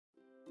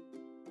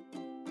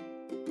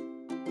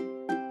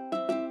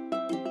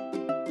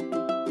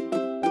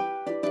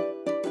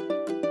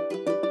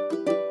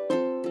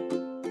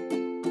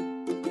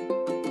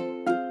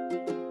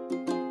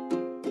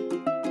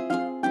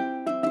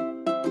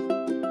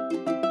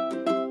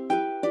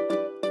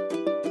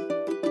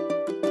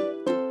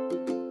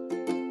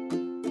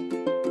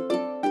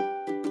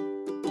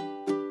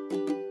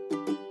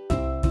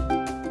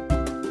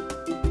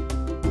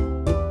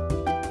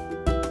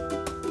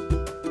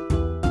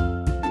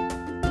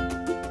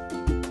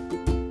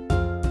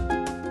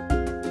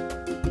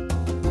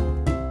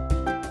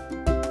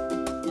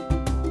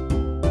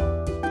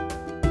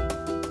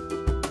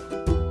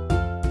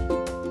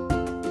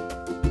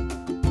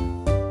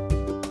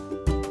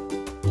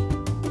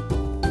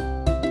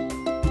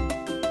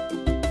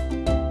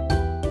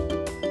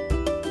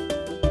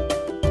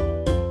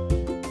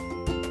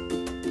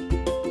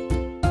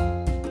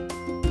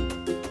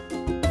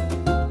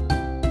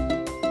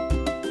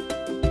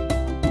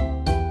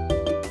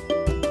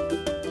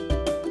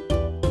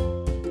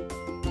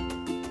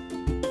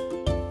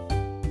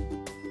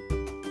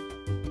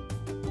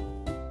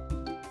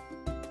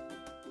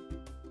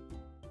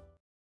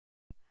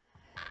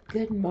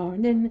Good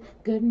morning,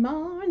 good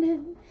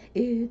morning.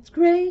 It's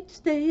great to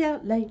stay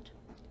out late.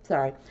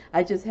 Sorry,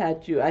 I just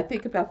had to. I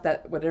think about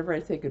that whenever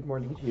I say good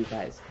morning to you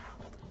guys.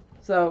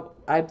 So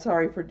I'm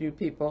sorry for new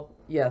people.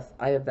 Yes,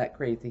 I am that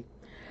crazy.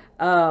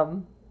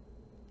 Um,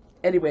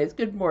 Anyways,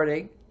 good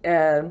morning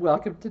and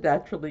welcome to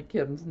Naturally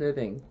Kim's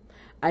Knitting.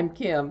 I'm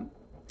Kim,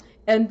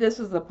 and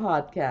this is a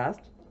podcast,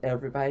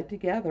 everybody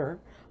together,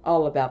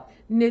 all about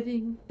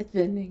knitting,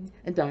 spinning,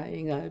 and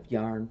dyeing of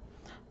yarn,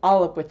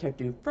 all of which I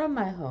do from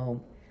my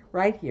home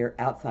right here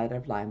outside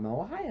of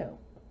Lima, Ohio,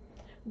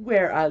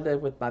 where I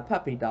live with my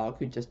puppy dog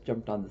who just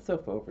jumped on the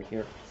sofa over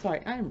here. Sorry,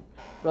 I'm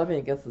rubbing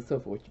against the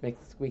sofa, which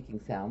makes a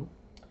squeaking sound.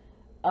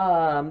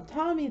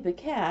 Tommy the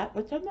cat,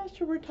 which I'm not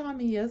sure where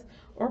Tommy is,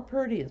 or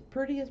Purdy is.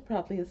 Purdy is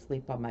probably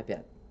asleep on my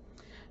bed.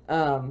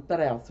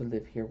 But I also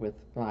live here with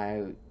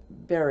my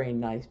very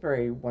nice,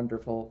 very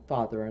wonderful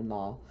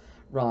father-in-law,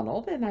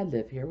 Ronald, and I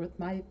live here with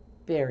my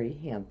very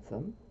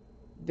handsome,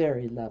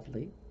 very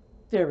lovely,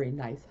 very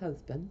nice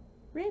husband,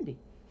 Randy,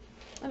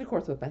 and of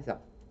course with myself,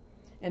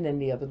 and then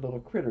the other little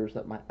critters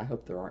that I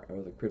hope there aren't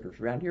other critters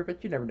around here,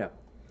 but you never know.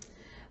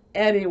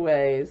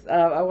 Anyways,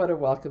 I want to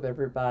welcome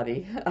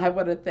everybody. I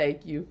want to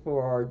thank you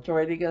for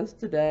joining us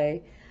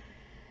today.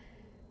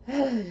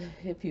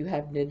 If you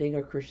have knitting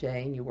or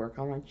crocheting you work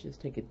on, why don't you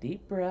just take a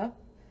deep breath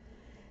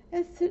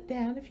and sit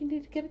down. If you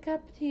need to get a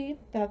cup of tea,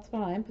 that's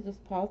fine, but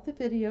just pause the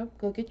video,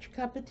 go get your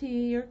cup of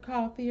tea or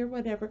coffee or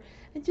whatever,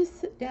 and just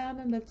sit down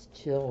and let's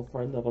chill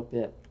for a little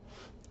bit.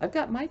 I've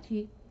got my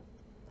tea.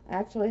 I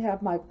actually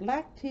have my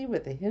black tea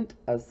with a hint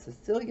of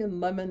Sicilian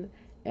lemon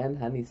and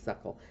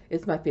honeysuckle.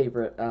 It's my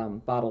favorite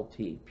bottled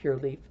tea, Pure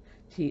Leaf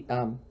tea,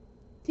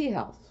 tea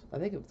house, I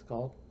think it was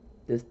called.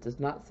 This does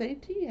not say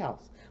tea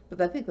house,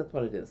 but I think that's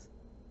what it is.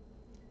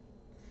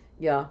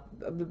 Yeah,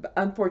 the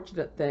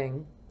unfortunate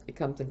thing, it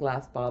comes in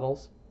glass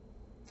bottles,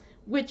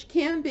 which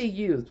can be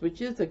used,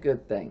 which is a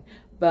good thing,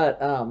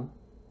 but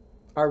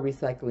our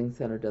recycling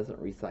center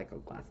doesn't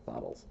recycle glass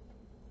bottles.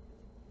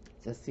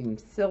 It just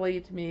seems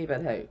silly to me,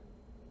 but hey.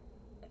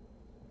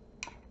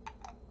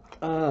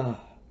 Uh,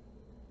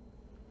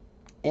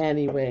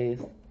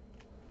 Anyways,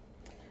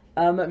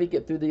 let me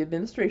get through the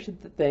administration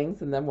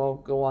things, and then we'll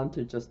go on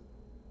to just,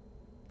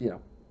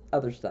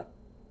 other stuff.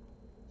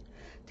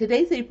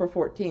 Today's April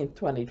 14th,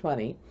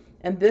 2020,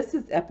 and this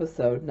is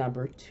episode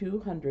number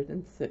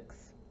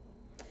 206.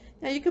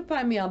 Now, you can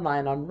find me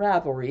online on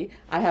Ravelry.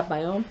 I have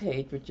my own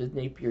page, which is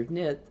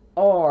NapiersKnits,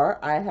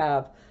 or I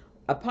have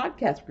a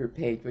podcast group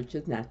page, which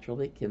is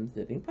Naturally Kim's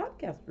Knitting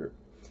Podcast Group.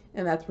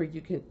 And that's where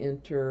you can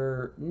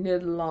enter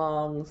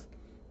knit-alongs,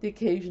 the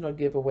occasional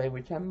giveaway,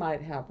 which I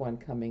might have one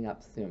coming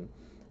up soon.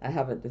 I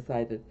haven't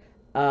decided.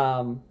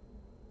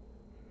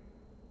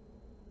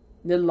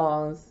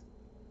 Knit-alongs,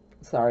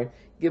 sorry,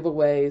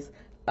 giveaways,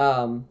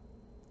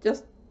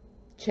 just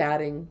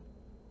chatting,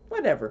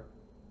 whatever.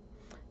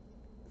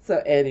 So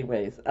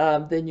anyways,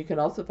 then you can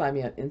also find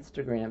me on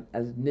Instagram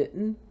as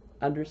knittin_Kim,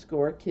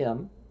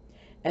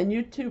 and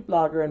YouTube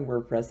blogger and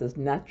WordPress as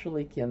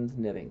Naturally Kim's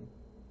Knitting.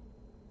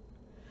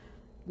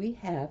 We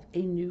have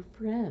a new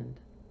friend.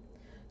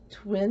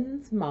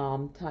 Twins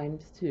mom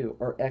 ×2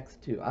 or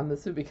x2. I'm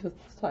assuming because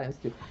it's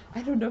 ×2.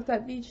 I don't know if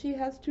that means she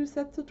has two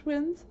sets of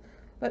twins.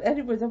 But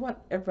anyways, I want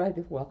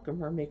everybody to welcome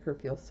her, make her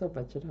feel so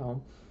much at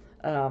home.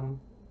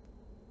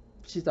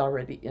 She's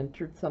already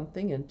entered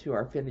something into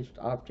our finished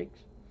object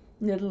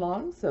knit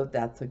along, so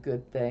that's a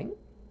good thing.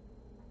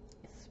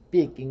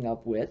 Speaking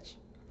of which,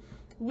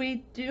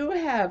 we do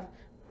have,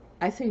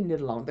 I say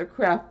knit along, they're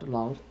craft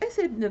alongs. I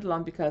say knit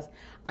along because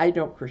I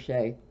don't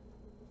crochet.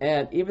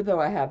 And even though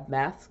I have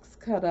masks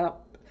cut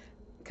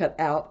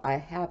out, I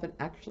haven't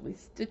actually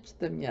stitched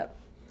them yet.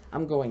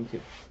 I'm going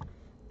to.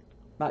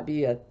 Might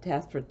be a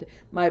task for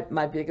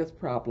my biggest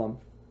problem.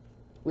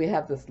 We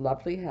have this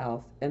lovely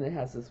house, and it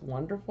has this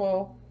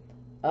wonderful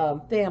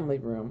family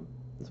room,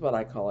 is what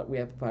I call it. We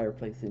have a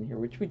fireplace in here,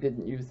 which we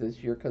didn't use this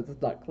year because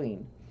it's not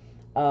clean.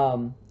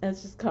 And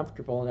it's just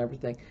comfortable and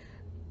everything.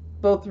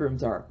 Both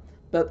rooms are.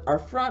 But our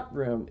front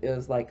room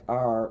is like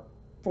our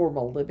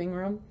formal living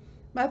room.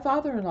 My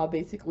father-in-law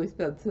basically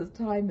spends his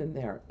time in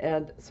there,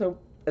 and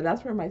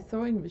that's where my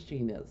sewing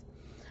machine is.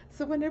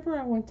 So whenever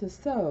I want to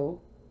sew,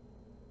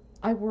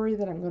 I worry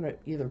that I'm going to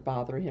either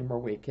bother him or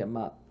wake him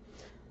up.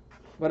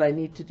 What I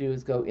need to do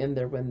is go in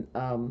there when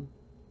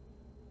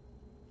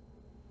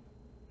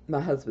my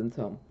husband's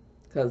home,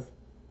 because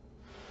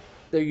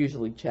they're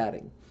usually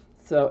chatting.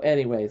 So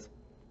anyways,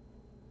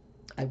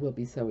 I will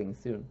be sewing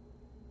soon.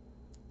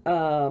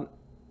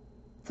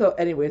 So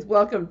anyways,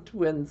 welcome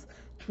twins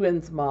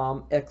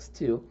mom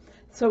x2.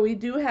 So we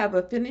do have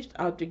a finished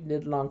object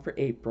knit along for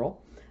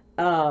April.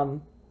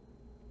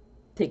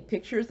 Take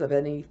pictures of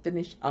any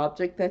finished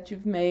object that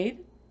you've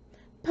made,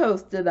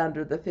 post it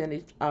under the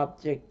finished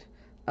object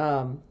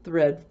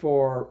thread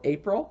for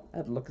April. I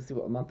had to look and see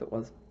what month it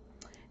was.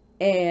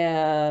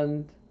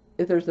 And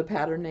if there's a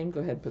pattern name, go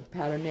ahead and put the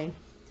pattern name.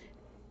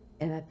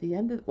 And at the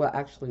end of, well,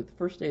 actually the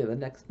first day of the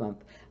next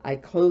month, I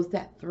close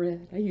that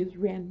thread. I use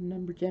random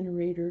number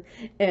generator,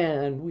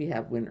 and we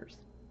have winners.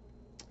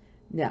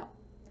 Now,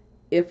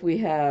 If we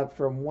have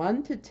from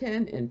 1 to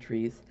 10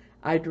 entries,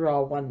 I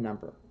draw one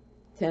number.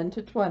 10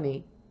 to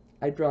 20,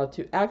 I draw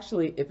two.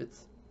 Actually, if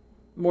it's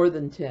more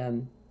than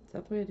 10, is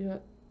that the way I do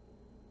it?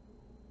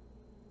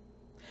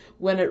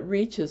 When it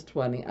reaches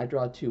 20, I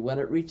draw two. When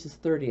it reaches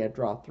 30, I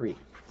draw three.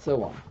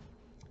 So on.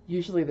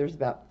 Usually there's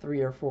about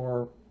 3 or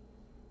 4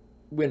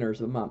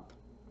 winners a month.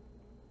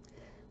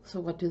 So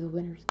what do the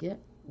winners get?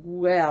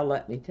 Well,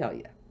 let me tell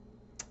you.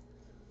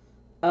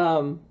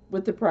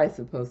 With the price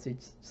of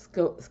postage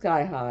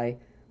sky high,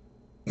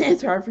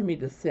 it's hard for me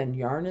to send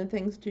yarn and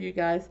things to you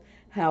guys.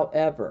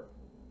 However,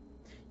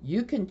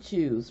 you can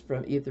choose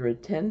from either a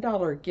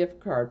 $10 gift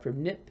card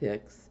from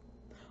KnitPicks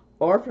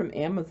or from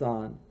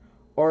Amazon,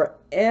 or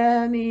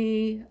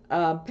any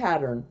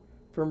pattern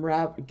from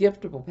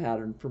giftable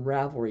pattern from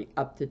Ravelry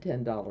up to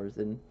 $10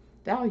 in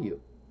value.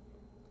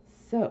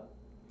 So,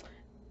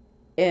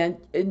 and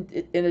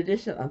in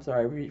addition, I'm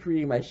sorry, I'm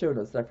reading my show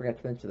notes, I forgot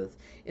to mention this.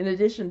 In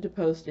addition to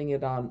posting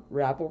it on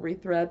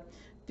Ravelry thread,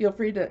 feel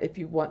free to, if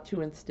you want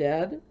to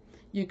instead,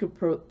 you could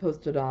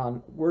post it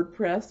on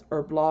WordPress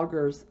or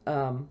Bloggers,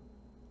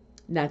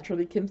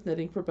 Naturally Kim's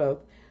Knitting for both,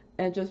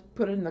 and just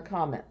put it in the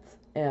comments.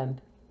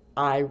 And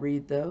I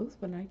read those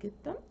when I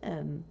get them,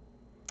 and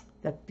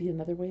that'd be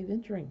another way of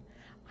entering.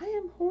 I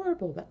am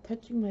horrible about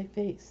touching my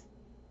face.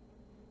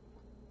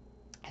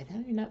 I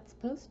know you're not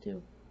supposed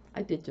to.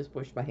 I did just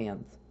wash my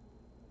hands.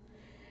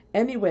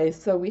 Anyway,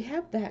 so we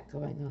have that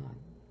going on.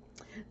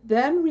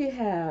 Then we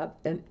have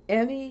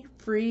any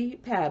free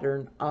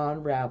pattern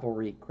on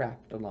Ravelry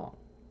craft along.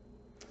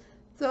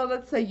 So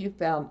let's say you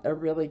found a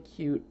really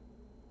cute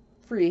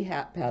free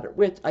hat pattern,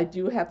 which I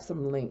do have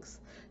some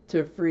links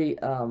to free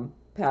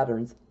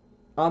patterns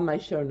on my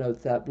show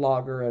notes at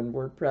Blogger and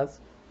WordPress.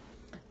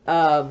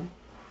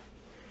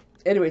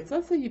 Anyway, so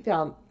let's say you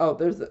found, oh,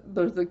 there's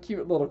a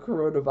cute little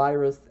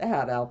coronavirus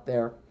hat out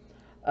there.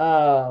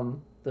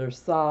 There's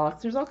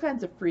socks. There's all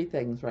kinds of free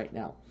things right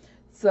now.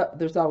 So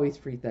there's always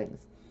free things.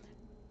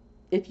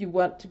 If you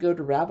want to go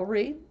to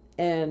Ravelry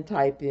and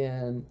type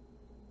in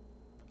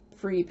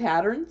free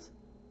patterns,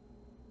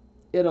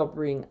 it'll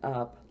bring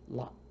up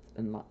lots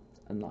and lots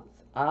and lots.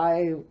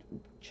 I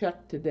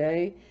checked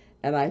today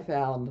and I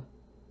found,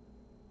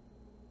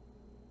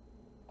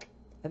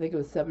 I think it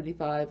was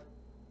 75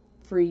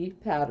 free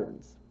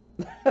patterns.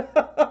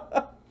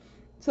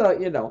 So,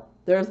 you know,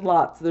 there's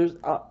lots. There's,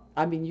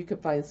 I mean, you can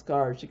find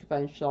scarves, you can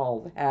find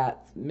shawls,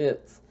 hats,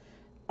 mitts,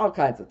 all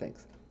kinds of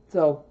things.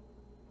 So,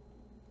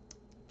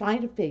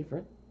 find a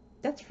favorite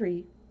that's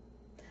free,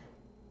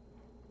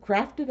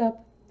 craft it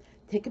up,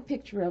 take a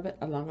picture of it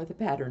along with the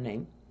pattern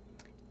name,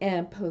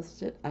 and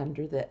post it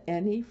under the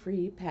any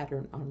free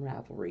pattern on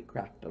Ravelry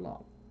craft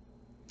along.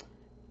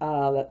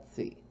 Let's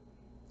see.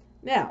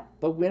 Now,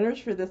 the winners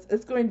for this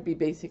is going to be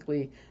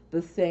basically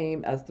the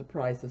same as the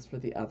prices for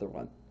the other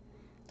one.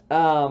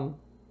 $10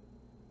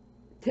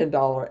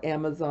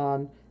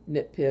 Amazon,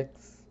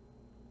 KnitPicks,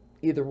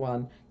 either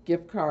one,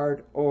 gift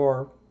card,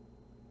 or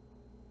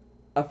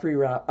a free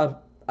not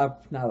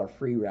a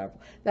free Ravelry.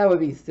 That would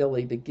be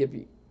silly to give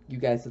you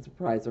guys as a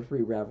prize a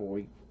free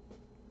Ravelry.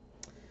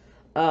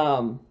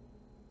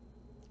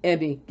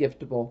 Any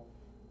giftable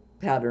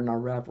pattern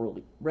on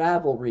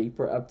Ravelry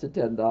for up to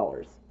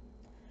 $10.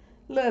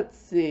 Let's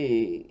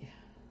see.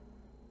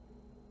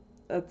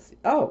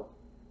 Oh,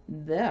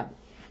 then,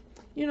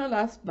 you know,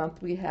 last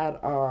month we had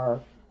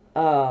our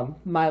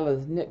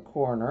Mila's Knit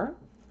Corner,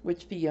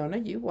 which Fiona,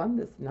 you won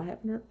this, and I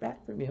haven't heard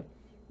back from you.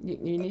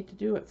 You need to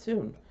do it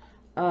soon.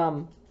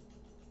 Well,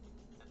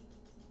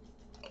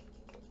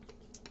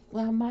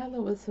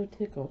 Mila was so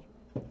tickled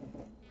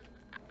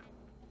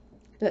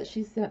that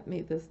she sent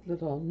me this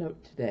little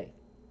note today.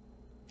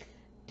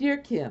 Dear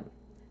Kim,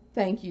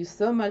 thank you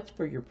so much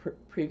for your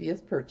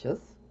previous purchase.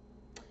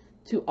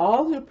 To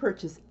all who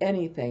purchase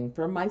anything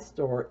from my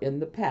store in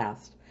the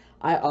past,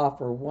 I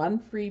offer one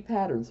free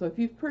pattern. So if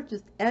you've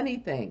purchased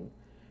anything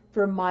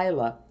from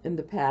Mila in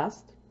the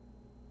past,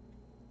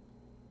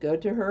 go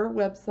to her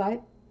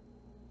website,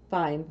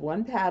 find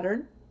one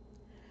pattern,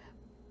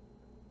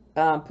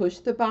 push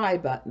the buy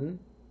button,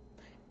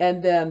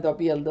 and then there'll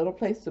be a little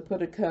place to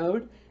put a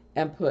code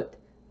and put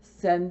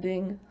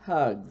sending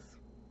hugs.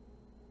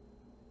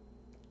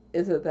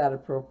 Isn't that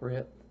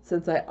appropriate?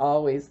 Since I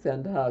always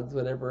send hugs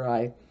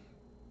whenever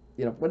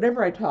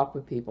whenever I talk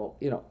with people,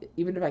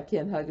 even if I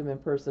can't hug them in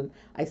person,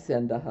 I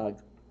send a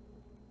hug.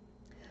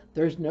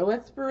 There's no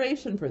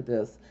expiration for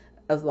this.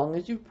 As long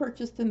as you've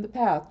purchased in the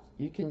past,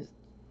 you can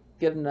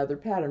get another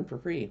pattern for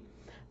free.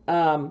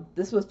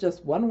 This was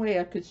just one way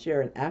I could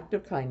share an act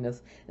of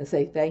kindness and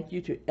say thank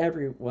you to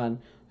everyone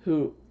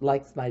who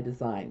likes my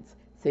designs.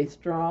 Stay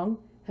strong,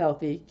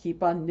 healthy,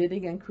 keep on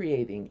knitting and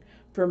creating.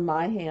 From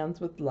my hands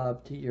with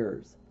love to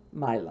yours,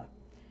 Mila.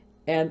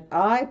 And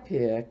I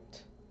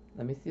picked,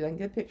 let me see if I can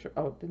get a picture.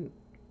 Oh, it didn't,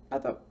 I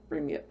thought,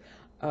 bring it.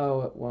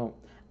 Oh, it won't.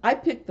 I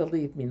picked the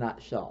Leave Me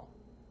Not shawl.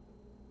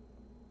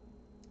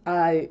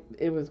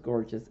 It was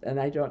gorgeous, and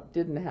I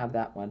didn't have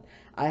that one.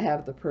 I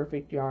have the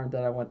perfect yarn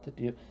that I want to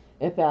do.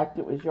 In fact,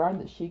 it was yarn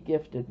that she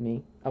gifted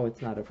me. Oh,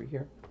 it's not over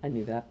here. I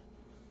knew that.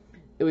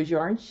 It was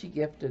yarn she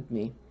gifted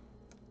me,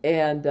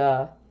 and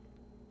I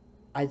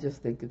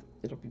just think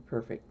it'll be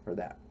perfect for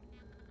that.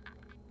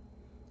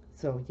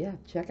 So yeah,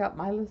 check out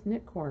Mila's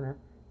Knit Corner.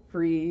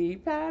 Free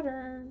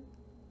pattern.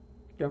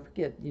 Don't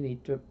forget, you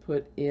need to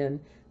put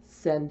in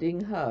sending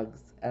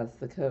hugs as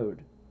the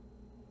code.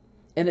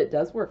 And it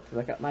does work because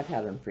I got my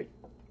pattern free.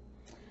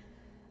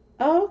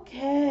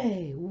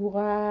 Okay,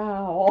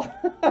 wow.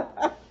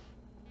 I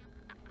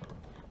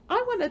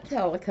want to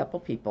tell a couple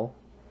people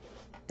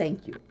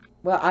thank you.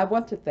 Well, I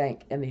want to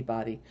thank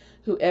anybody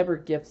who ever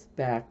gifts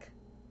back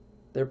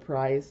their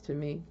prize to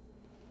me.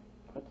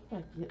 What did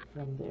I get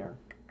from there?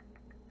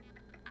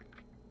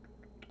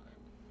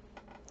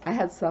 I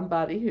had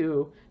somebody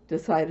who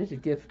decided to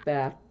gift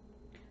back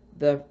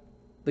the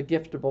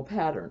giftable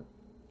pattern.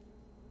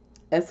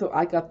 And so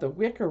I got the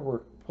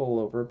Wickerwork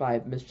pullover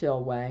by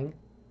Michelle Wang.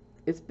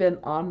 It's been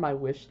on my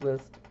wish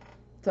list,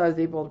 so I was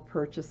able to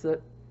purchase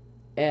it.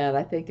 And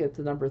I think it's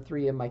number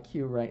 3 in my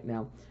queue right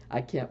now. I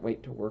can't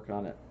wait to work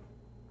on it.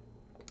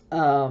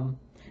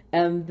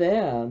 And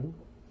then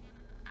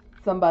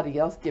somebody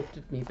else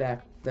gifted me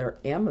back their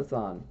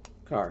Amazon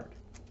card.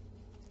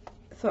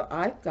 So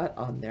I got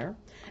on there,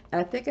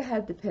 and I think I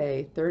had to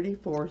pay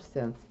 34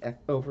 cents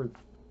over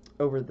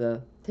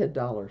the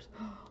 $10.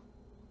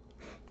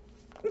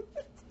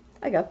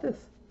 I got this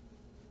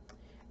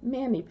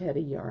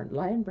mani-pedi yarn,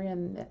 Lion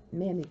Brand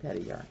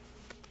mani-pedi yarn.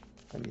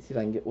 Let me see if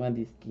I can get one of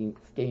these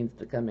skeins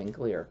to come in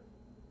clear.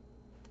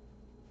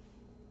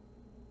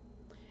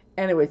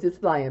 Anyways,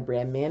 it's Lion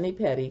Brand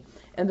mani-pedi,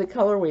 and the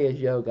colorway is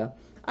yoga.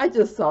 I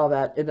just saw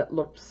that, and it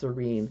looked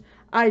serene.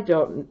 I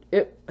don't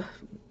know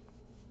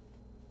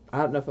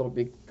if it'll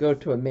go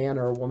to a man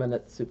or a woman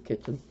at the soup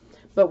kitchen,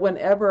 but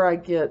whenever I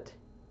get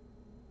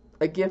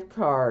a gift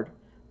card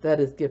that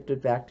is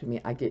gifted back to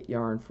me, I get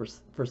yarn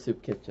for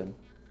soup kitchen.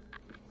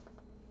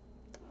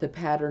 The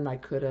pattern, I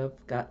could have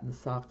gotten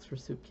socks for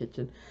soup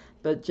kitchen,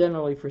 but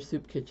generally for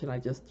soup kitchen I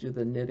just do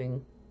the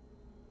knitting,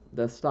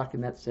 the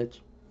stockinette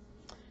stitch,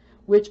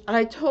 which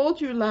I told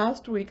you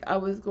last week I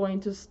was going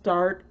to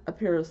start a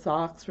pair of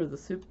socks for the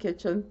soup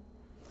kitchen.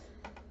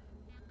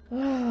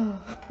 I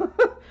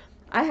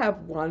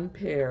have one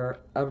pair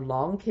of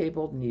long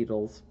cabled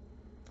needles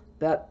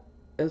that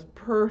is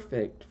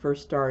perfect for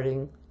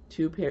starting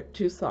two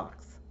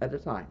socks at a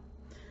time,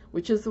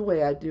 which is the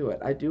way I do it.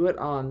 I do it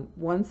on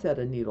one set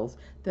of needles,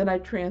 then I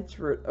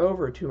transfer it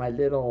over to my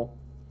little,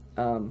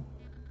 I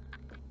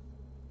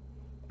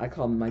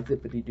call them my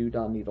zippity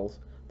doo-dah needles,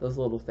 those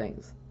little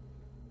things.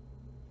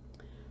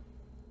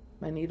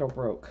 My needle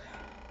broke.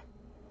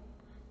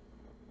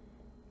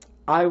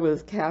 I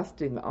was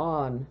casting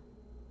on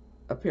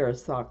a pair of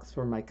socks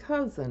for my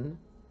cousin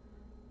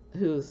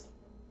who's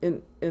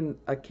in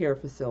a care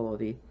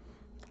facility.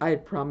 I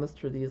had promised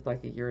her these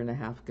like a year and a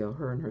half ago,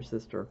 her and her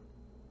sister.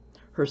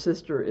 Her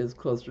sister is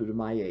closer to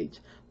my age,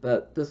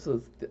 but this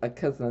was a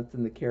cousin that's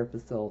in the care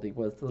facility,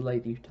 was the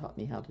lady who taught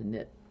me how to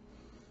knit.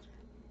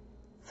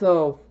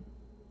 So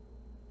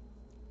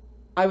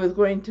I was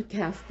going to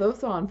cast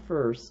those on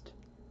first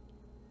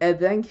and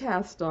then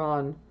cast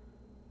on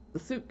the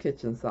soup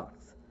kitchen socks.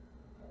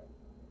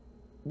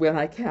 When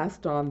I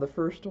cast on the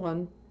first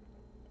one,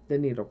 the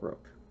needle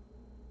broke.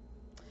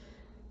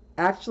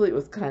 Actually, it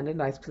was kind of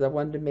nice because I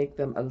wanted to make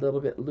them a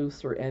little bit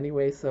looser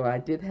anyway, so I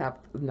did have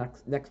the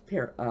next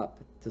pair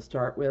up to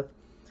start with.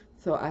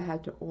 So I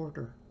had to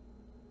order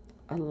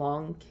a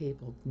long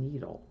cabled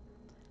needle,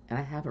 and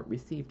I haven't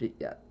received it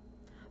yet.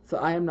 So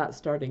I am not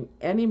starting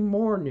any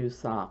more new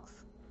socks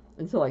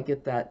until I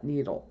get that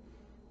needle,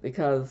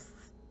 because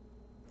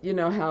you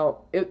know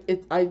how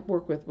I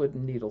work with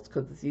wooden needles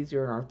because it's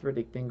easier on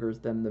arthritic fingers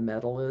than the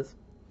metal is.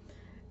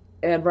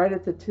 And right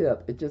at the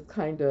tip, it just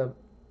kind of,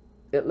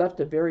 it left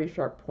a very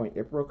sharp point.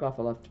 It broke off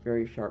and left a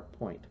very sharp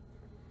point.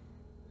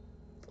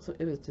 So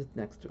it was just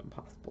next to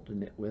impossible to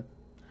knit with.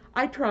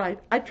 I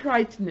tried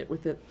to knit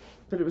with it,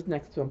 but it was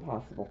next to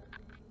impossible.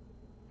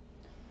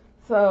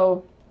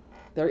 So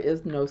there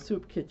is no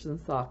soup kitchen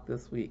sock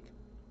this week.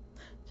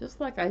 Just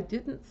like I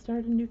didn't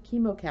start a new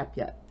chemo cap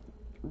yet.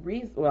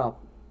 Well,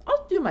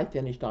 I'll do my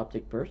finished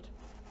object first.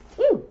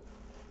 Woo!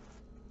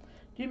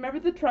 Do you remember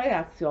the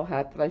triaxial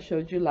hat that I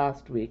showed you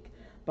last week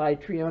by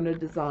Triona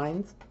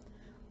Designs?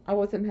 I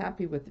wasn't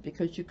happy with it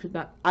because you could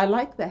not. I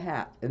like the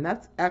hat, and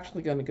that's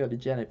actually going to go to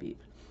Genevieve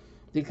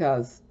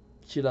because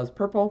she loves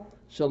purple.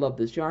 She'll love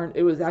this yarn.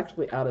 It was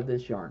actually out of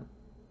this yarn,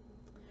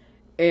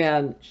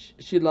 and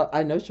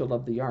I know she'll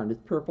love the yarn.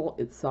 It's purple.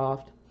 It's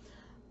soft.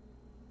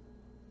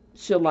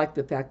 She'll like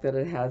the fact that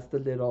it has the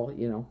little,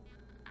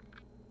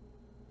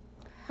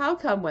 How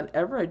come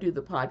whenever I do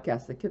the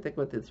podcast, I can't think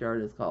what this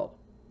yarn is called?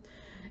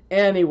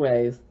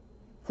 Anyways,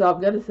 so I'm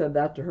going to send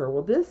that to her.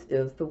 Well, this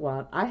is the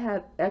one. I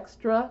had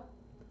extra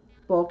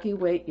bulky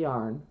weight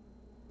yarn,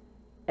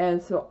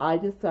 and so I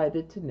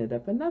decided to knit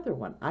up another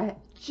one. I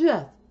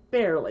just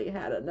barely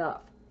had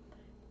enough.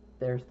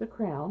 There's the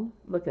crown.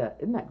 Look at it.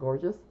 Isn't that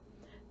gorgeous?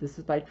 This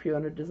is by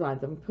Triona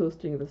Designs. I'm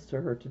posting this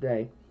to her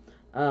today.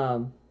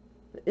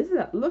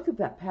 Look at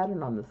that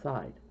pattern on the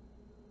side.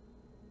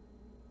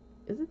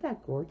 Isn't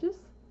that gorgeous?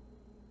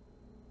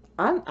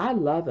 I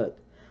love it.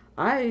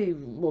 I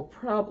will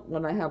probably,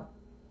 when I have,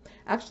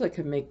 actually I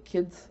can make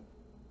kids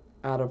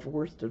out of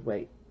worsted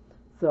weight.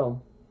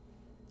 So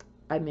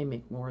I may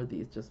make more of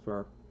these just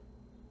for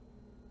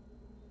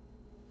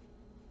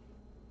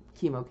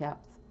chemo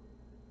caps,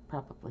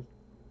 probably.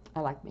 I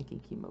like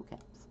making chemo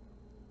caps.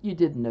 You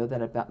didn't know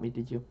that about me,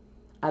 did you?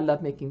 I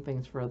love making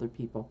things for other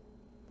people.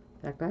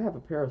 In fact, I have a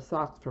pair of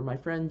socks for my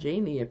friend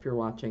Janie, if you're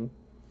watching.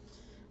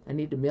 I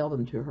need to mail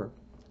them to her.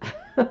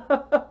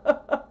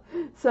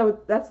 So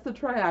that's the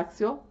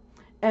triaxial,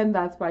 and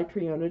that's by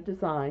Triona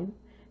Design.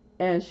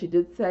 And she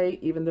did say,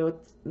 even though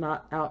it's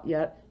not out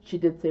yet, she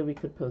did say we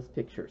could post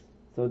pictures.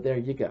 So there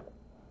you go.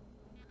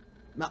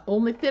 My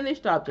only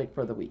finished object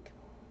for the week.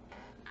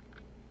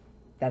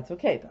 That's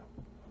okay,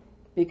 though,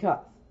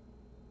 because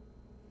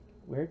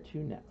where to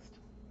next?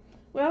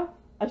 Well,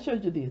 I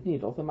showed you these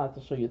needles. I might as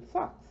well show you the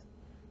socks.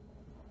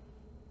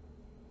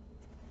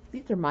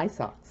 These are my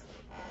socks.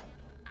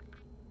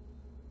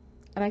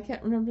 And I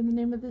can't remember the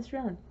name of this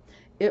yarn.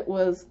 It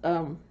was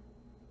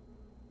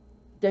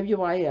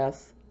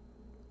WIS,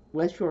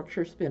 West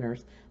Yorkshire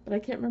Spinners, but I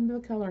can't remember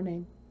the color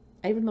name.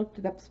 I even looked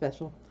it up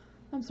special.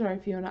 I'm sorry,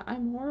 Fiona.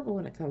 I'm horrible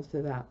when it comes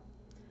to that.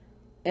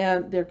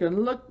 And they're going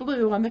to look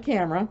blue on the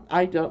camera.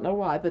 I don't know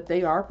why, but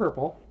they are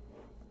purple.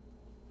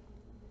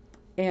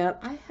 And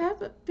I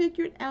haven't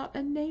figured out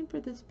a name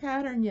for this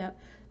pattern yet.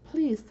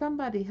 Please,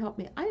 somebody help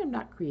me. I am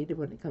not creative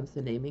when it comes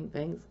to naming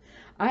things.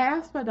 I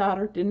asked my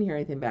daughter, didn't hear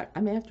anything back. I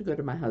may have to go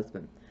to my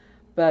husband.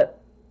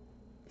 But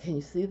can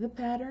you see the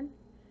pattern?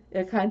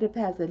 It kind of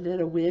has a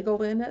little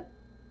wiggle in it.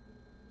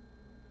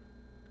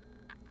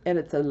 And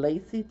it's a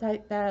lacy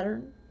type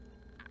pattern.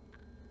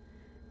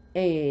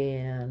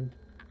 And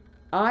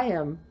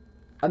on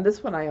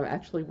this one I am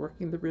actually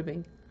working the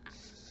ribbing.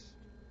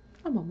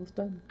 I'm almost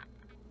done.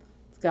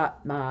 It's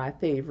got my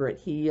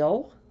favorite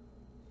heel.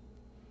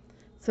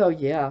 So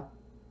yeah,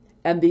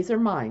 and these are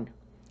mine.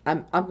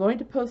 I'm going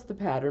to post the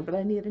pattern, but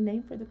I need a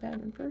name for the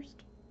pattern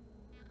first.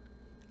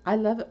 I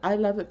love it. I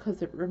love it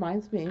because it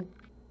reminds me.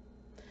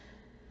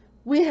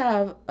 We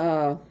have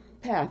a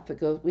path that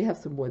goes. We have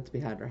some woods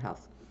behind our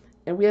house,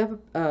 and we have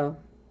a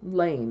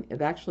lane.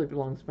 It actually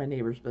belongs to my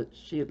neighbors, but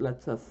she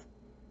lets us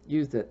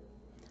use it.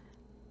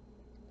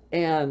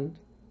 And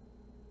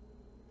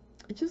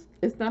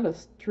it's not a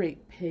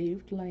straight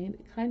paved lane.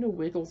 It kind of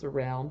wiggles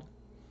around.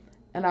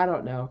 And I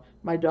don't know,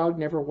 my dog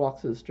never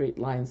walks in a straight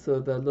line, so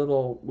the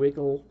little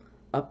wiggle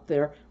up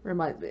there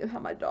reminds me of how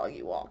my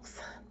doggy walks.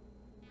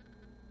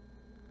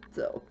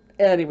 So,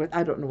 anyway,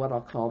 I don't know what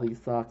I'll call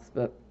these socks,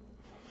 but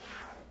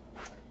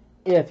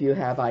if you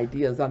have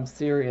ideas, I'm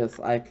serious,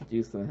 I could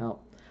use some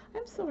help.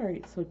 I'm sorry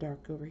it's so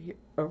dark over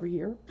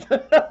here.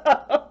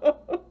 I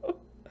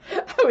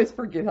always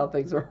forget how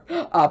things are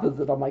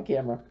opposite on my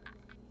camera.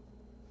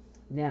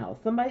 Now,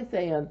 somebody's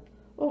saying,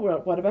 oh,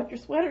 well, what about your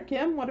sweater,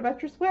 Kim? What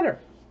about your sweater?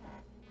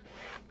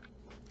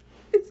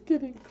 It's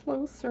getting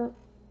closer.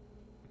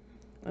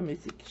 Let me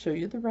show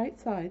you the right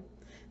side.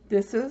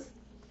 This is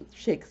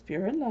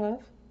Shakespeare in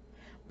Love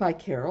by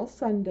Carol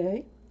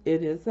Sunday.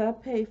 It is a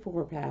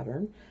pay-for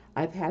pattern.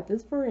 I've had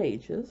this for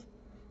ages.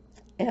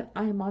 And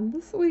I'm on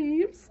the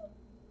sleeves.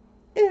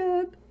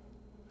 And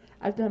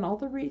I've done all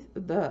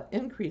the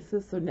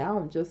increases, so now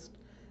I'm just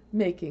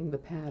making the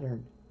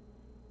pattern.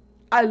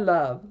 I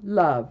love,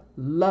 love,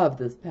 love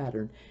this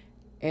pattern.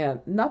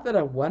 And not that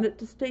I want it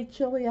to stay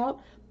chilly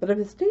out, but if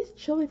it stays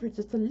chilly for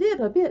just a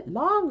little bit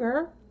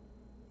longer,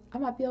 I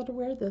might be able to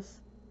wear this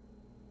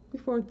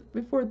before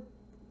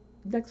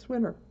next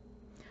winter.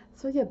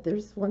 So yeah,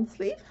 there's one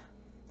sleeve.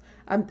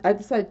 I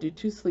decided to do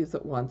two sleeves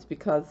at once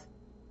because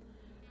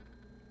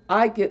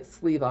I get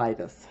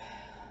sleeve-itis.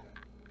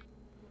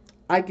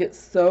 I get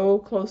so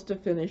close to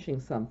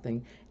finishing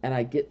something, and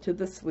I get to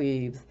the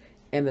sleeves,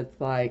 and it's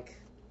like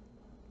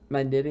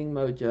my knitting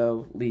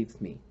mojo leaves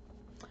me.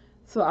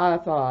 So I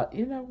thought,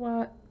 you know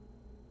what?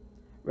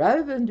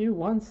 Rather than do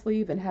one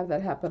sleeve and have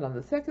that happen on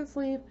the second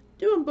sleeve,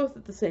 do them both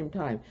at the same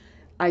time.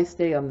 I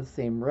stay on the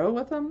same row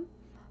with them.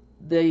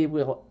 They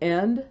will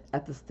end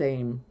at the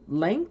same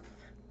length.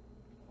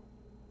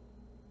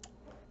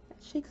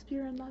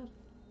 Shakespeare in Love.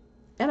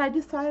 And I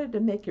decided to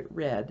make it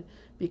red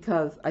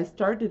because I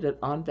started it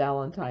on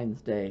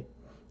Valentine's Day.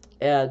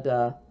 And,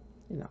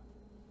 you know,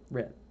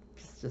 red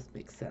just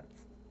makes sense.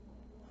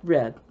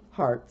 Red,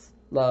 hearts,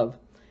 love.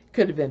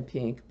 Could have been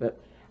pink, but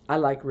I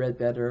like red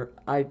better.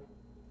 I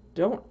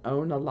don't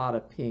own a lot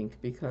of pink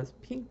because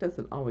pink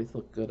doesn't always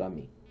look good on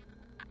me.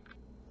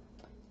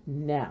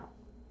 Now,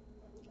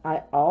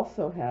 I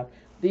also have,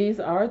 these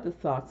are the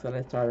socks that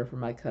I started for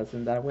my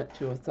cousin that I went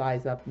to a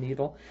size up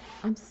needle.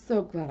 I'm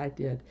so glad I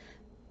did.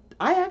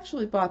 I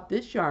actually bought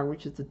this yarn,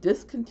 which is a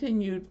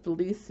discontinued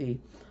Felici.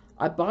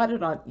 I bought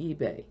it on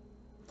eBay,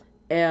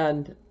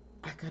 and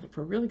I got it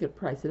for a really good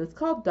price, and it's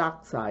called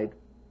Dockside.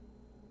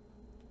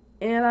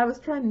 And I was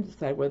trying to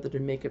decide whether to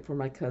make it for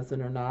my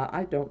cousin or not.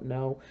 I don't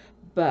know.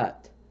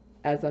 But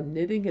as I'm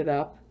knitting it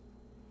up,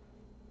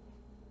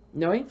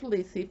 knowing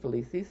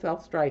Felici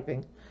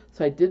self-striping,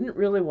 so I didn't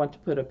really want to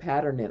put a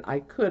pattern in. I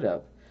could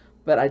have,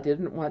 but I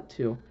didn't want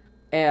to.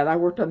 And I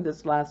worked on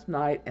this last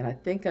night, and I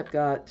think I've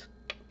got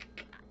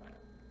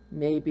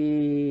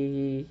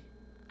maybe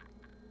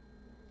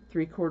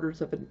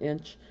 3/4 of an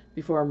inch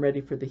before I'm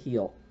ready for the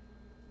heel.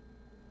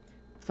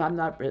 If I'm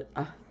not,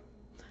 I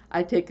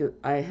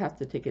have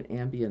to take an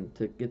Ambien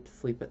to get to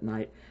sleep at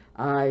night.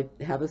 I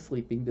have a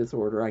sleeping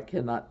disorder.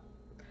 I've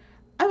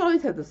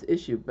always had this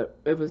issue, but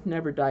it was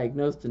never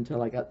diagnosed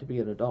until I got to be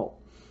an adult.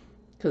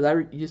 Because I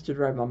used to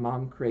drive my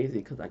mom crazy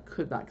because I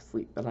could not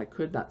sleep, and I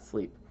could not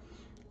sleep.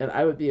 And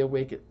I would be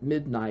awake at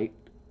midnight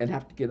and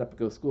have to get up and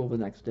go to school the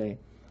next day.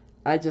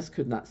 I just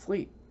could not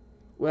sleep.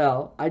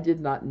 Well, I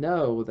did not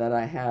know that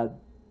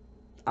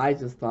I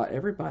just thought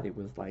everybody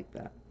was like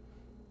that.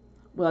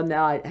 Well,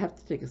 now I have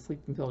to take a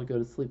sleeping pill to go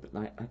to sleep at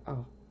night.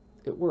 Oh,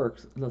 it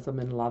works unless I'm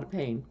in a lot of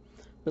pain.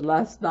 But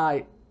last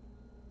night,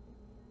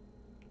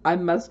 I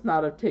must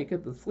not have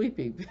taken the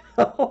sleeping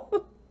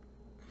pill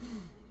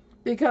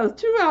because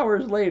 2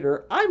 hours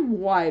later, I'm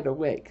wide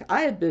awake.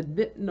 I had been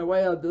knitting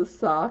away on this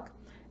sock,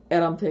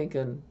 and I'm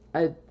thinking,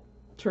 I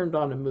turned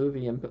on a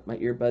movie and put my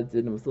earbuds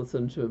in and was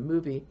listening to a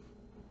movie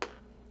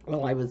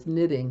while I was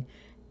knitting.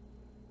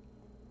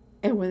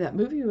 And when that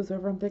movie was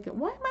over, I'm thinking,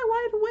 why am I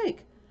wide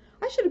awake?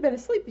 I should have been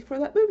asleep before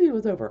that movie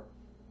was over.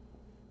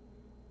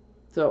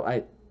 So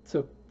I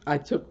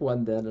took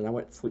one then, and I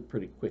went to sleep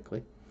pretty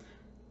quickly.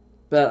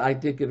 But I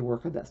did get to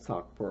work on that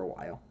sock for a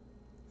while.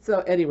 So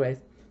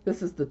anyways,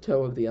 this is the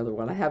toe of the other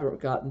one. I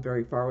haven't gotten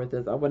very far with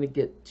this. I want to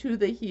get to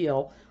the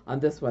heel on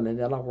this one, and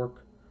then I'll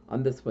work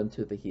on this one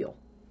to the heel.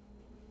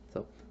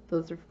 So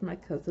those are for my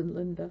cousin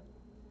Linda.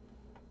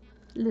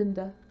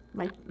 Linda,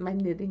 my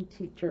knitting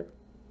teacher.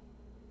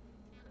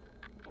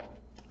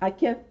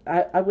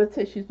 I would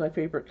say she's my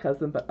favorite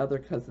cousin, but other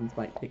cousins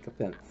might take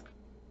offense.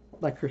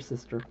 Like her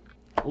sister.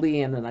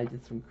 Leanne and I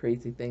did some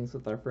crazy things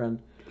with our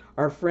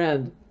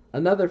friend,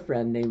 another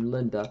friend named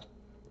Linda,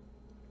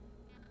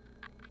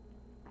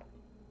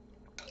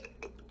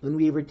 when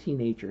we were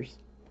teenagers.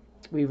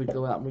 We would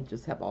go out and we'd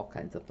just have all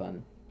kinds of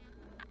fun.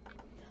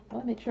 I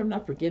want to make sure I'm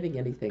not forgetting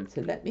anything,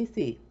 so let me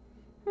see.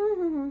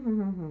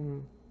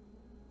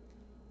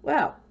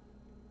 Well,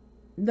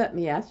 let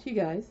me ask you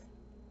guys.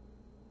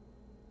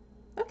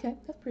 Okay,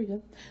 that's pretty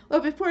good.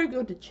 Well, before I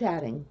go to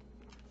chatting,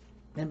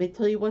 let me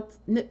tell you what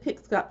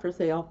Knitpicks got for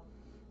sale.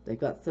 They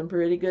got some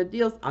pretty good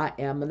deals. I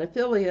am an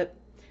affiliate,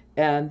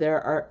 and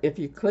if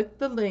you click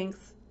the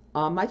links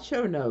on my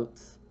show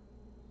notes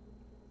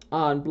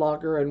on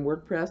Blogger and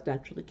WordPress,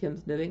 Naturally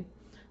Kim's Knitting,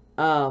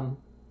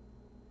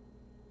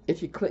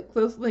 if you click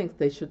those links,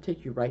 they should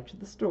take you right to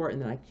the store,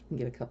 and then you can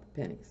get a couple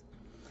pennies.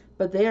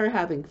 But they are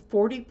having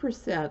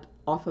 40%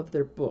 off of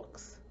their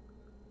books.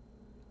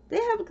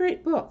 They have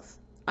great books.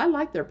 I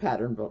like their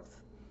pattern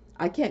books.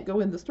 I can't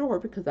go in the store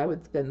because I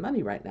would spend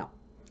money right now.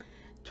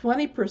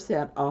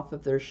 20% off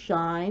of their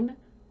Shine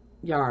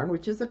yarn,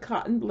 which is a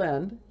cotton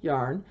blend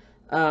yarn.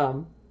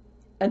 And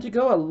to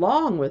go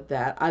along with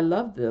that, I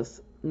love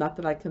this. Not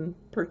that I can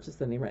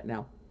purchase any right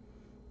now.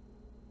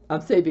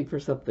 I'm saving for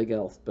something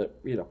else, but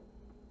you know.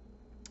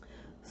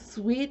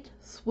 Sweet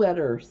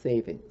sweater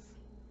savings.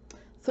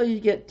 So you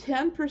get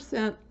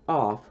 10%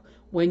 off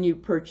when you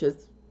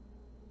purchase,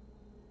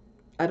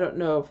 I don't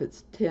know if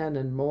it's 10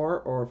 and more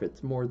or if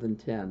it's more than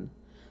 10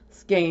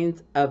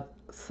 skeins of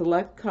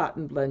select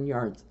cotton blend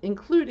yarns,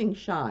 including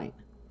Shine.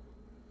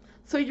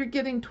 So you're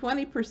getting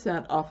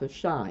 20% off of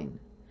Shine.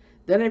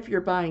 Then if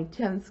you're buying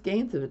 10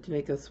 skeins of it to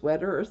make a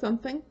sweater or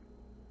something,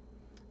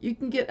 you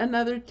can get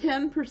another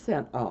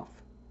 10% off.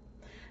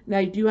 Now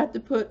you do have to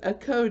put a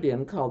code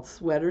in called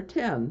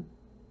Sweater10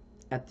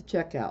 at the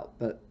checkout,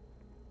 but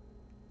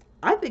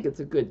I think it's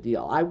a good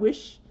deal.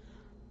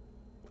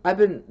 I've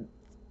been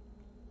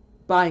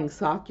buying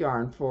sock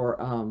yarn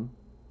for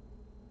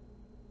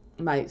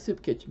my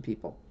soup kitchen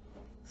people.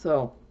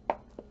 So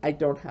I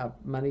don't have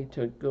money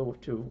to go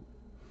to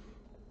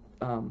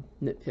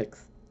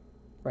Knitpicks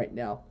right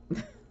now.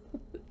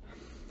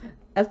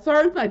 As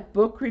far as my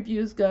book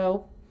reviews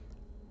go,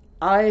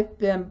 I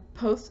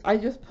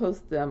just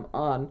post them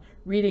on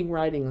Reading,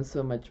 Writing, and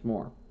So Much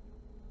More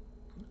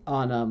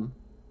on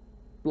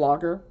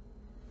Blogger.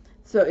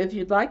 So if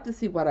you'd like to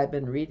see what I've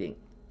been reading,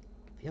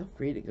 feel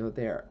free to go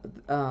there.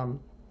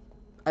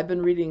 I've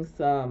been reading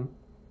some,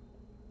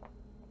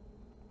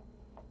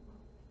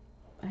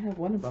 I have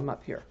one of them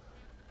up here,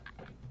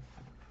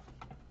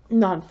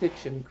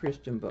 nonfiction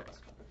Christian books.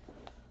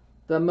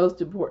 The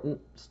Most Important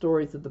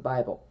Stories of the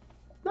Bible.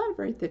 Not a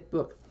very thick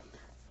book.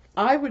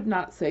 I would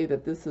not say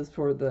that this is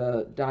for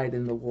the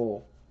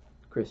dyed-in-the-wool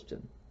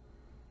Christian,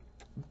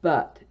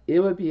 but it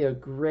would be a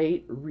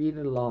great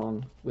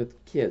read-along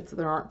with kids.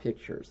 There aren't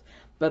pictures,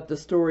 but the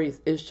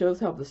stories, it shows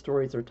how the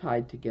stories are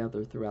tied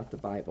together throughout the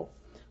Bible.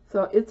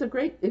 So it's a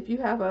great, if you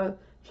have a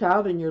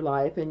child in your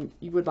life and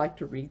you would like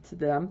to read to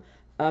them,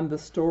 the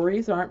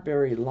stories aren't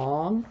very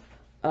long,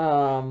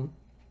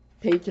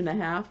 page and a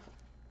half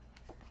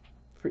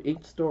for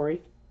each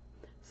story.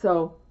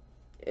 So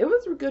it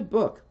was a good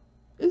book.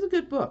 It's a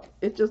good book.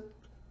 It's just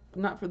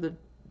not for the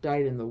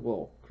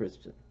dyed-in-the-wool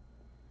Christian.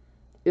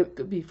 It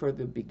could be for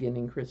the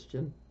beginning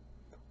Christian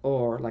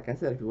or like I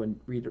said, if you want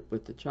to read it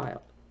with the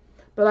child.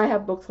 But I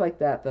have books like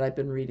that that I've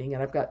been reading,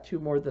 and I've got 2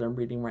 more that I'm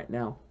reading right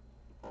now.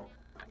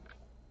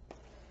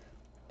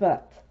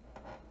 But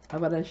I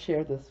want to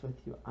share this with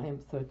you. I am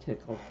so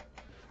tickled.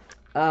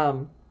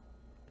 Um,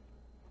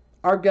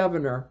 our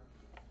governor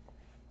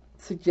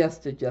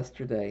suggested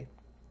yesterday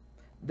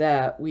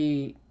that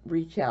we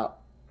reach out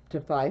to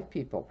 5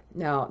 people.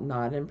 Now,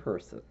 not in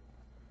person.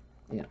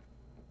 You know,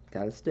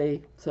 got to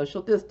stay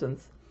social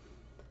distance.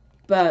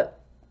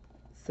 But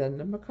send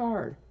them a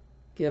card.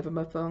 Give them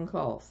a phone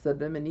call. Send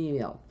them an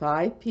email.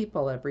 5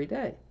 people every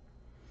day.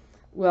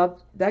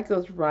 Well, that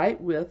goes right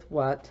with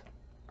what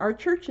our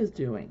church is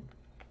doing.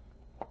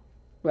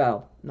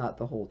 Well, not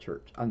the whole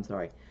church. I'm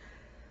sorry.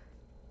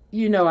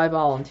 You know, I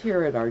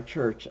volunteer at our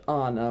church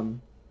on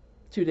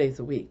 2 days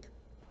a week.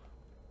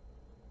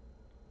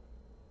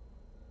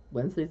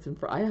 Wednesdays and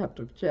Fridays. I have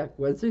to check.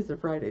 Wednesdays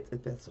and Fridays.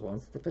 It's been so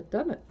long since I've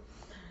done it.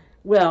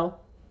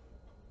 Well,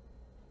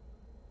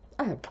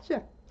 I have to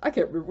check. I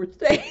can't remember which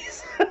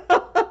days.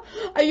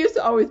 I used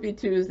to always be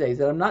Tuesdays,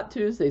 and I'm not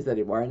Tuesdays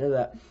anymore. I know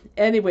that.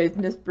 Anyways,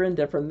 Miss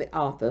Brenda from the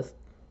office,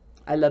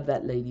 I love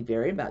that lady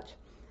very much.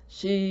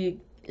 She's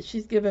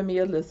given me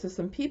a list of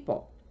some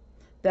people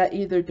that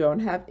either don't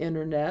have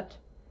internet,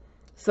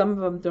 some of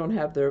them don't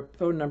have their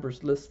phone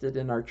numbers listed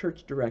in our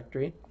church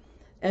directory,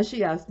 and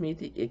she asked me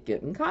to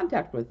get in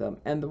contact with them,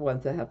 and the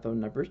ones that have phone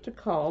numbers to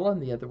call,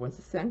 and the other ones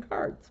to send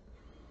cards.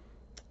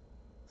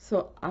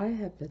 So I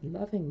have been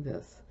loving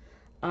this.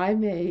 I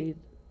made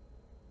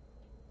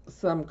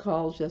some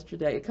calls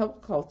yesterday, a couple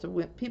calls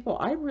to people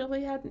I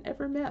really hadn't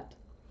ever met.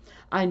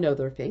 I know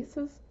their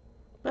faces,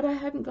 but I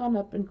hadn't gone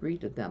up and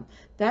greeted them.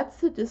 That's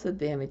the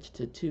disadvantage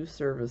to 2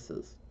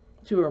 services,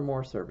 2 or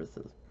more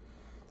services,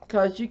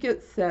 because you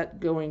get set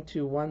going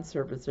to one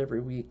service every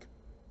week,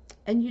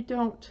 and you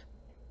don't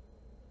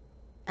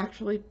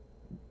actually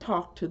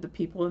talk to the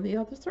people in the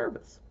other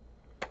service.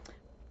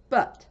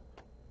 But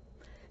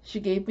she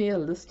gave me a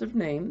list of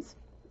names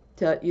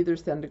to either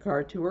send a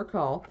card to or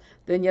call.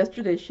 Then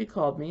yesterday she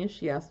called me and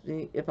she asked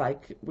me if I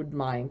would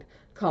mind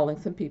calling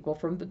some people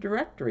from the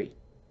directory.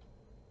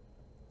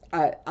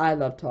 I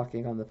love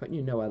talking on the phone.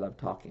 You know I love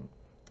talking.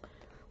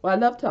 Well, I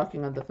love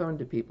talking on the phone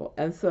to people.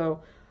 And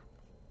so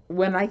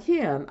when I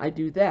can, I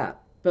do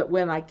that. But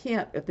when I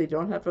can't, if they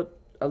don't have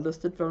a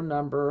listed phone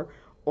number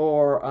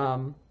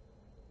or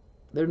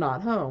they're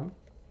not home,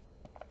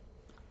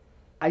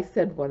 I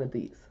send one of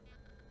these.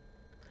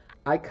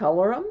 I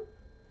color them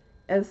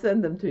and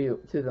send them to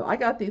them. I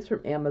got these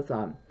from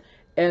Amazon,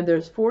 and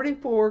there's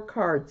 44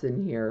 cards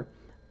in here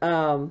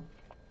to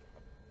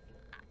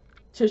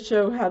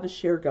show how to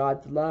share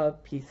God's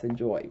love, peace, and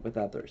joy with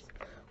others.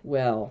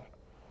 Well,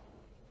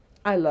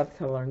 I love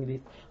coloring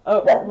these.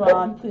 Oh,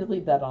 Ron, please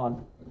leave that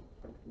on.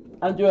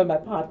 I'm doing my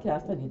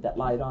podcast. I need that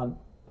light on.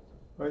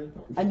 Right.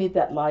 I need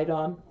that light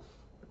on.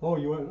 Oh,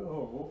 you went,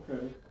 oh,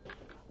 okay.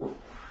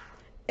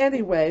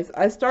 Anyways,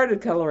 I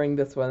started coloring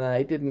this one, and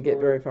I didn't get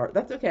very far.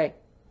 That's okay.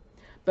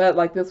 But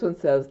like this one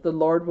says, the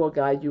Lord will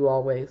guide you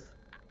always.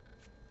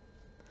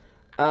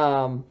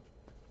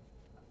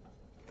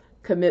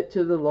 Commit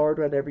to the Lord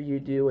whatever you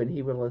do, and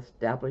He will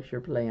establish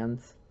your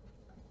plans.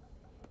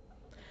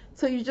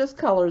 So you just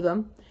color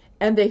them,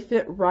 and they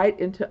fit right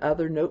into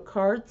other note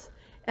cards.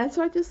 And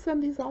so I just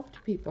send these off to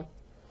people.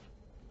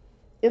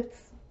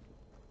 It's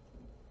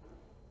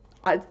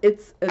an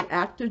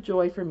act of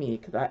joy for me,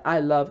 because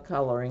I love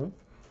coloring,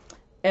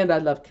 and I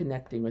love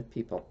connecting with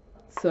people.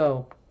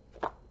 So,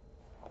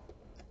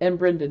 and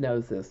Brenda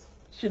knows this.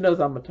 She knows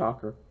I'm a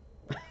talker.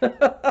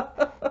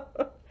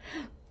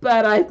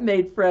 But I've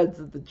made friends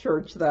at the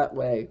church that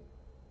way.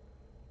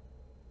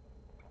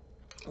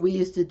 We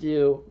used to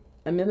do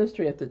a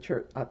ministry at the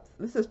church.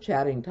 This is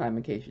chatting time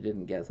in case you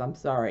didn't guess. I'm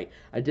sorry,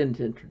 I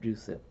didn't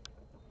introduce it.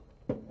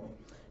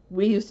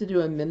 We used to do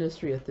a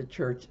ministry at the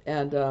church,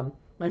 and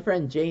my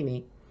friend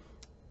Janie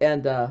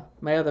and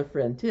my other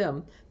friend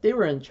Tim, they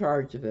were in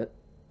charge of it,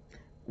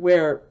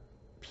 where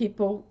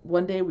people,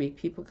 1 day a week,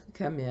 people could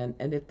come in,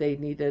 and if they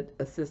needed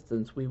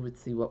assistance, we would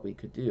see what we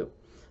could do.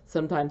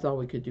 Sometimes all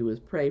we could do was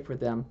pray for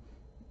them,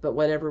 but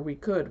whatever we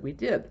could, we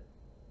did.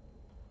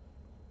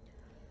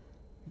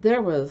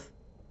 There's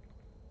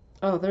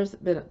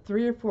been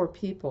 3 or 4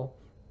 people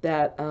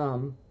that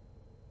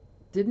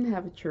didn't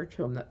have a church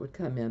home that would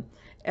come in,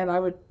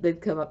 and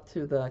they'd come up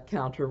to the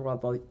counter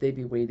while they'd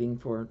be waiting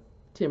for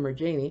Tim or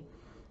Janie,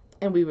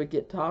 and we would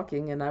get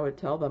talking, and I would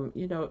tell them,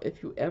 you know,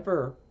 if you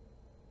ever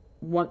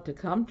want to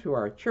come to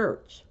our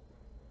church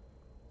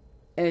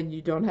and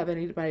you don't have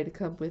anybody to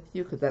come with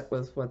you, because that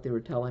was what they were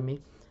telling me,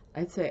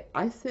 I'd say,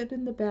 I sit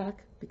in the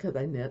back because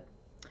I knit,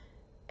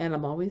 and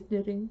I'm always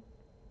knitting.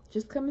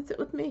 Just come and sit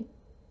with me.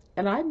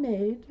 And I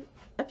made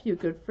a few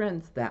good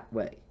friends that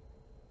way,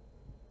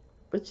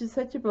 which is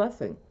such a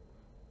blessing.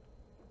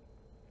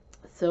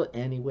 So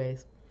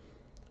anyways,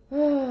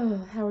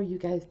 how are you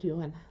guys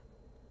doing?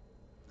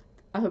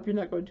 I hope you're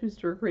not going too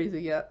stir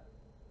crazy yet.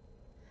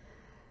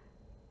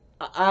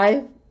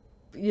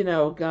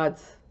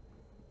 God's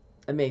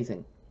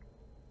amazing,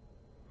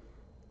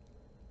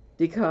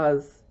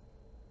 because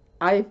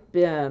I've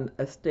been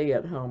a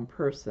stay-at-home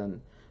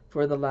person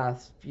for the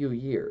last few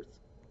years.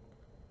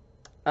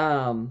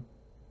 Um,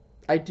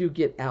 I do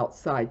get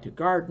outside to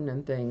garden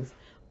and things,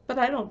 but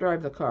I don't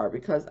drive the car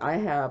because I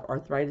have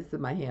arthritis in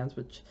my hands,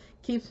 which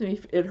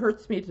it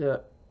hurts me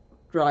to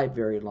drive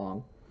very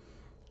long.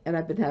 And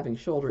I've been having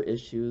shoulder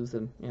issues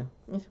and,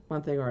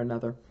 one thing or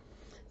another.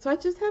 So I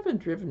just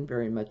haven't driven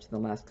very much in the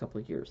last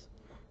couple of years.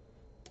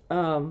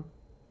 Um,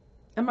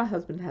 and my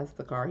husband has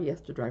the car. He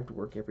has to drive to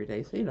work every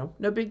day, so,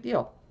 no big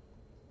deal.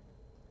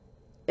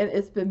 And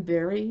it's been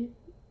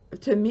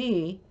to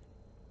me,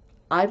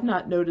 I've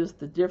not noticed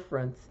the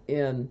difference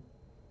in,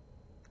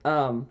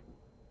 um,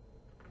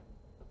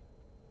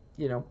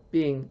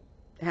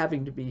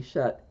 having to be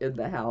shut in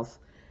the house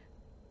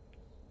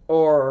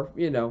or,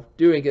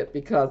 doing it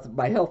because of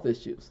my health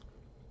issues.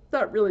 It's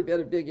not really been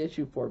a big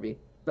issue for me,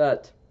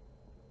 but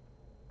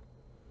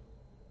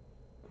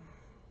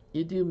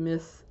you do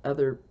miss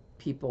other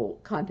people,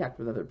 contact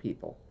with other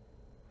people.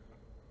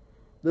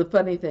 The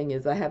funny thing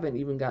is I haven't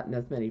even gotten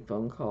as many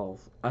phone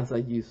calls as I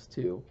used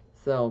to.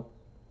 So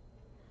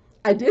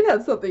I did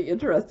have something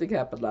interesting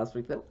happen last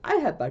week, though. I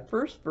had my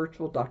first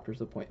virtual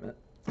doctor's appointment.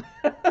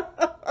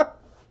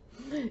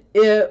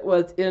 It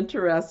was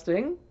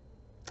interesting.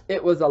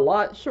 It was a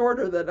lot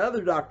shorter than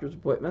other doctor's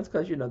appointments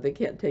because, they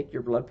can't take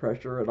your blood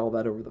pressure and all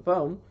that over the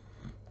phone.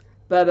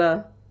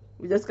 But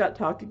we just got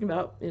talking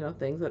about,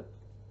 things that,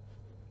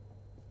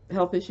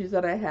 health issues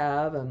that I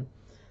have and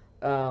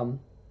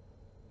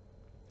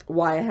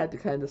why I had to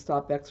kind of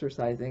stop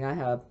exercising.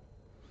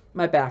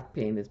 My back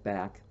pain is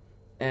back.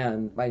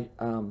 And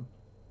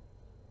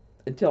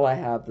until I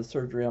have the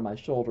surgery on my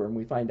shoulder and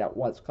we find out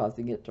what's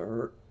causing it to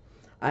hurt,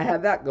 I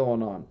have that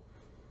going on.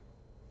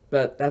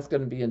 But that's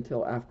going to be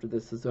until after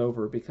this is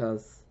over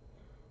because,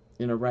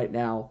 right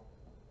now,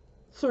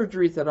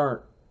 surgeries that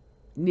aren't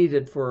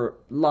needed for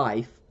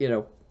life,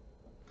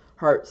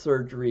 heart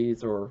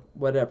surgeries or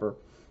whatever,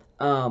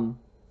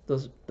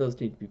 those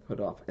need to be put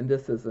off. And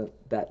this isn't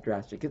that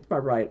drastic. It's my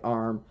right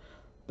arm,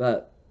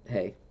 but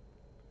hey.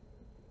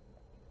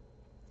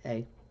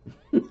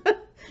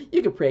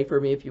 You can pray for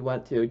me if you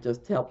want to.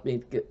 Just help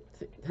take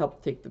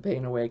the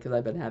pain away because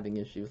I've been having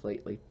issues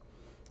lately.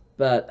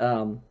 But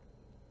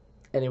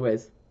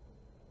anyways,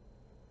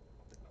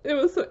 it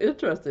was so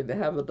interesting to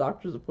have a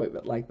doctor's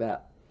appointment like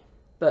that.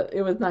 But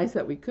it was nice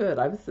that we could.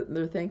 I was sitting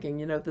there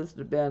thinking, this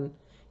had been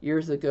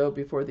years ago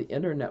before the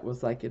internet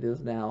was like it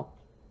is now.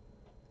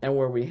 And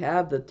where we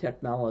have the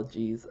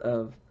technologies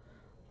of,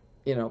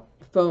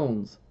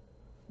 phones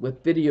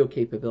with video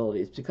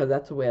capabilities, because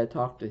that's the way I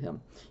talk to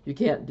him. You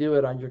can't do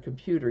it on your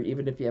computer,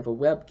 even if you have a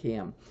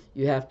webcam.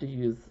 You have to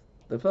use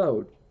the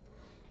phone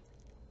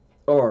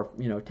or,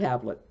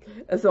 tablet.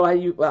 And so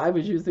I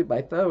was using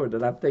my phone,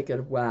 and I'm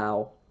thinking,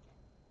 wow.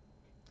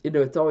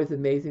 It's always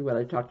amazing when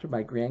I talk to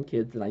my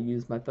grandkids and I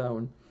use my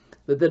phone.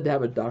 But then to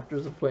have a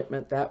doctor's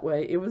appointment that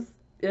way, it was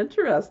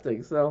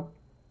interesting. So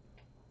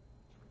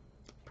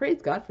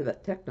praise God for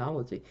that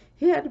technology.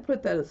 He had to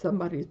put that in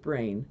somebody's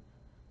brain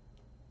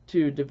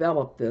to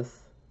develop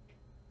this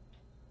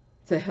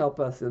to help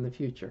us in the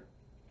future.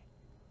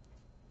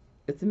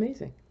 It's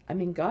amazing. I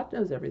mean, God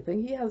knows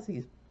everything. He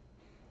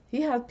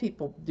has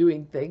people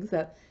doing things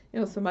that,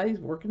 somebody's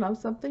working on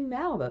something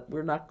now that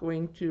we're not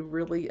going to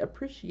really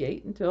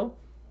appreciate until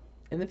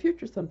in the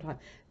future sometime.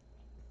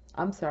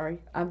 I'm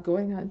sorry, I'm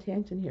going on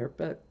tangent here,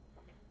 but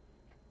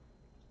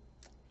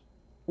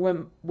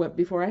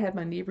before I had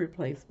my knee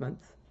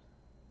replacements,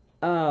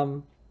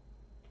 I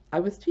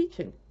was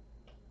teaching.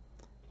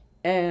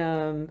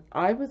 And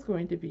I was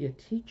going to be a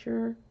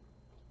teacher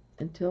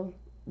until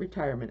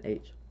retirement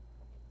age.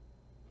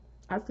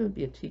 I was going to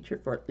be a teacher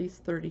for at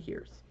least 30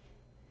 years.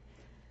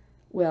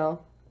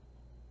 Well,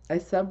 I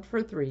subbed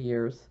for 3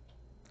 years.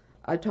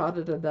 I taught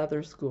at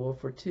another school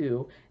for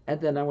 2,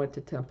 and then I went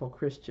to Temple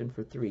Christian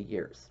for 3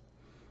 years.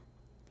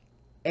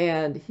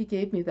 And he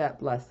gave me that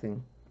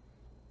blessing.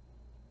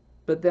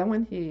 But then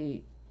when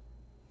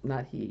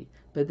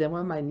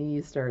when my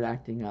knees started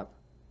acting up,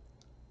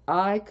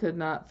 I could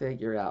not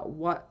figure out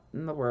what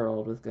in the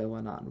world was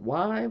going on.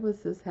 Why was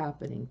this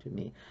happening to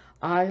me?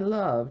 I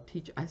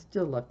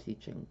still love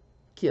teaching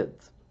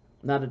kids,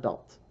 not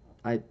adults.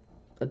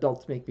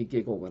 Adults make me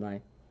giggle when I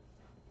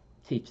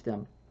teach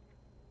them.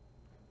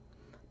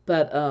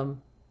 But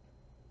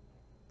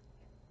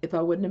if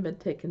I wouldn't have been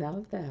taken out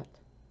of that,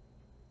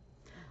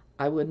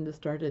 I wouldn't have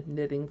started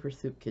knitting for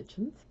soup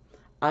kitchens.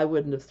 I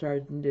wouldn't have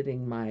started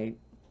knitting my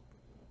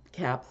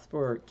caps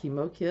for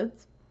chemo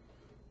kids.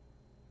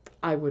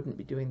 I wouldn't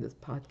be doing this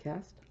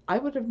podcast. I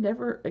would have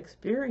never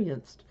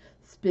experienced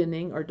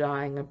spinning or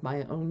dyeing of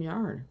my own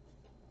yarn.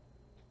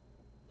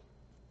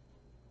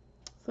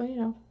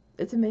 So,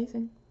 it's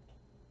amazing.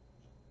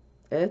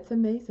 It's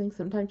amazing.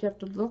 Sometimes you have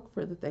to look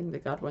for the thing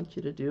that God wants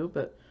you to do,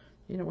 but,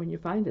 when you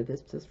find it,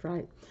 it's just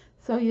right.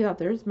 So, yeah,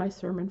 there's my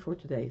sermon for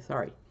today.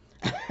 Sorry.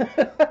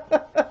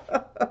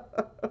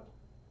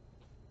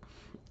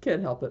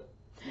 Can't help it.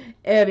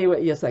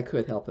 Anyway, yes, I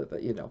could help it,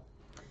 but,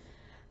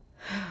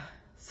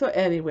 So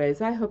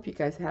anyways, I hope you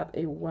guys have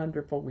a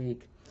wonderful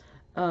week.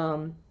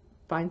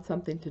 find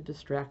something to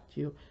distract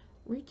you,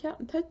 reach out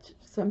and touch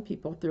some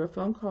people through a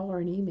phone call or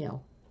an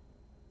email.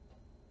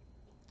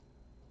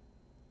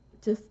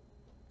 Just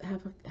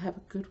have a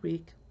good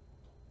week.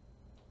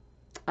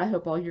 I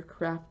hope all your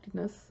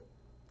craftiness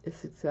is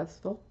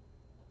successful.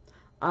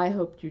 I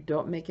hope you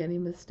don't make any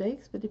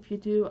mistakes, but if you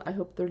do, I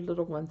hope they're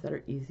little ones that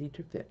are easy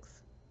to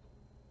fix.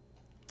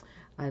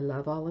 I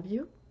love all of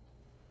you.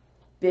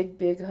 Big,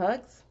 big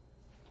hugs,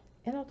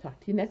 and I'll talk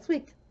to you next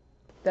week.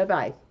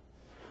 Bye-bye.